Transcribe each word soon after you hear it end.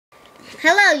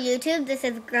Hello YouTube, this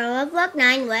is Girl of Luck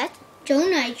 9 with Joe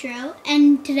Nitro,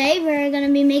 and today we're going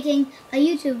to be making a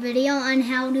YouTube video on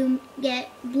how to get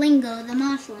Blingo, the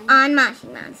Moshling. on Moshi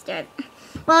Monsters.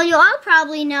 Well, you all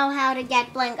probably know how to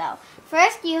get Blingo.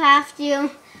 First, you have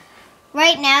to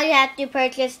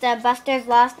purchase the Buster's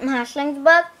Lost Moshlings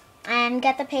book and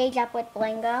get the page up with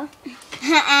Blingo.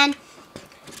 And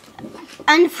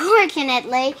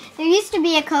unfortunately, there used to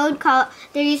be a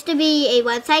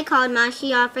website called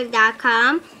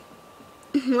MoshiOffers.com,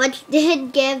 which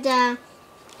did give the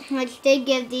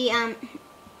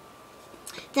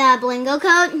Blingo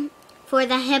code for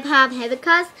the Hip Hop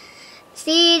Hibiscus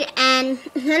seed, and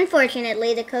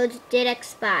unfortunately, the codes did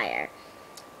expire.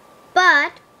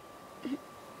 But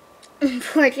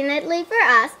unfortunately for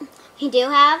us, we do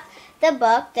have the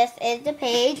book. This is the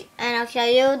page, and I'll show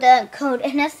you the code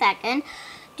in a second.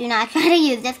 Do not try to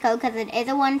use this code because it is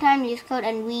a one-time use code,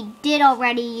 and we did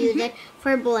already use it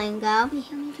for Blingo.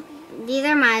 These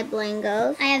are my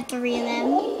Blingos. I have 3 of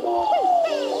them.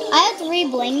 I have 3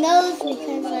 Blingos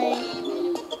because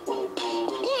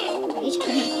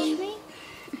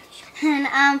And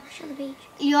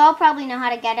you all probably know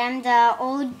how to get them. The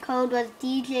old code was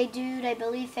DJ Dude, I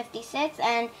believe 56,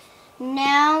 and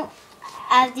now,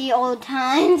 as the old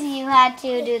times, you had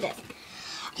to do this.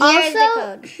 Here's the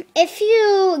code. If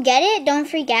you get it, don't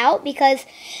freak out because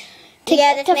to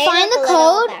find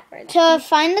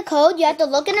the code, you have to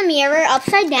look in a mirror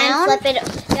upside down. And flip it.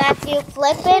 You have to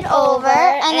flip it over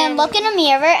and then look in a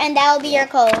mirror, and that will be your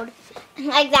code.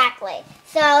 Exactly.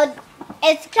 So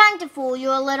it's trying to fool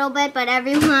you a little bit, but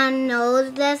everyone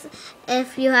knows this.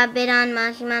 If you have been on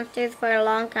Moshi Monsters for a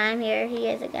long time, here he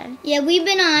is again. Yeah, we've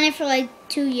been on it for like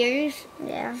 2 years.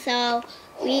 Yeah. So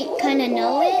we kind of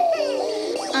know it.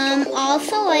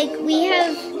 Also, like, we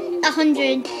have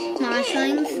 100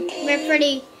 Moshlings. We're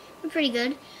pretty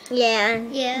good. Yeah.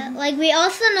 Yeah. Like, we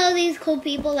also know these cool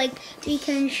people, like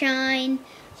Beacon and Shine,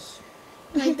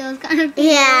 like those kind of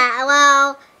people. Yeah.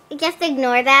 Well, just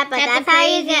ignore that. But that's how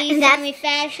you get.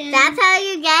 That's how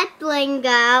you get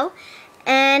Blingo.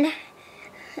 And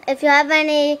if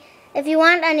you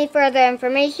want any further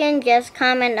information, just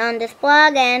comment on this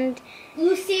blog. And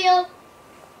Lucille,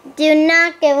 do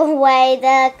not give away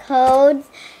the codes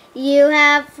you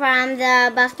have from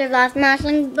the Buster's Lost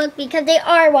Moshlings book because they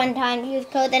are one-time use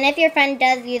codes. And if your friend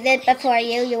does use it before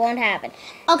you won't have it.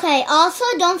 Okay, also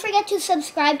don't forget to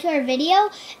subscribe to our video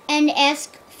and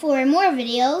ask for more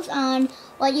videos on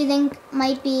what you think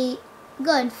might be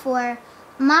good for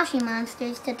Moshi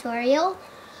Monsters tutorial.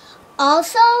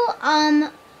 Also,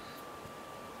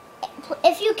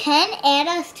 if you can, add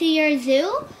us to your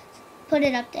zoo. Put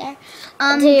it up there.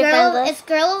 It's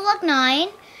Girl of Luck 9,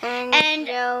 and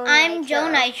I'm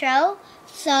Joe Nitro.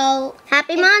 So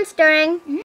happy monstering.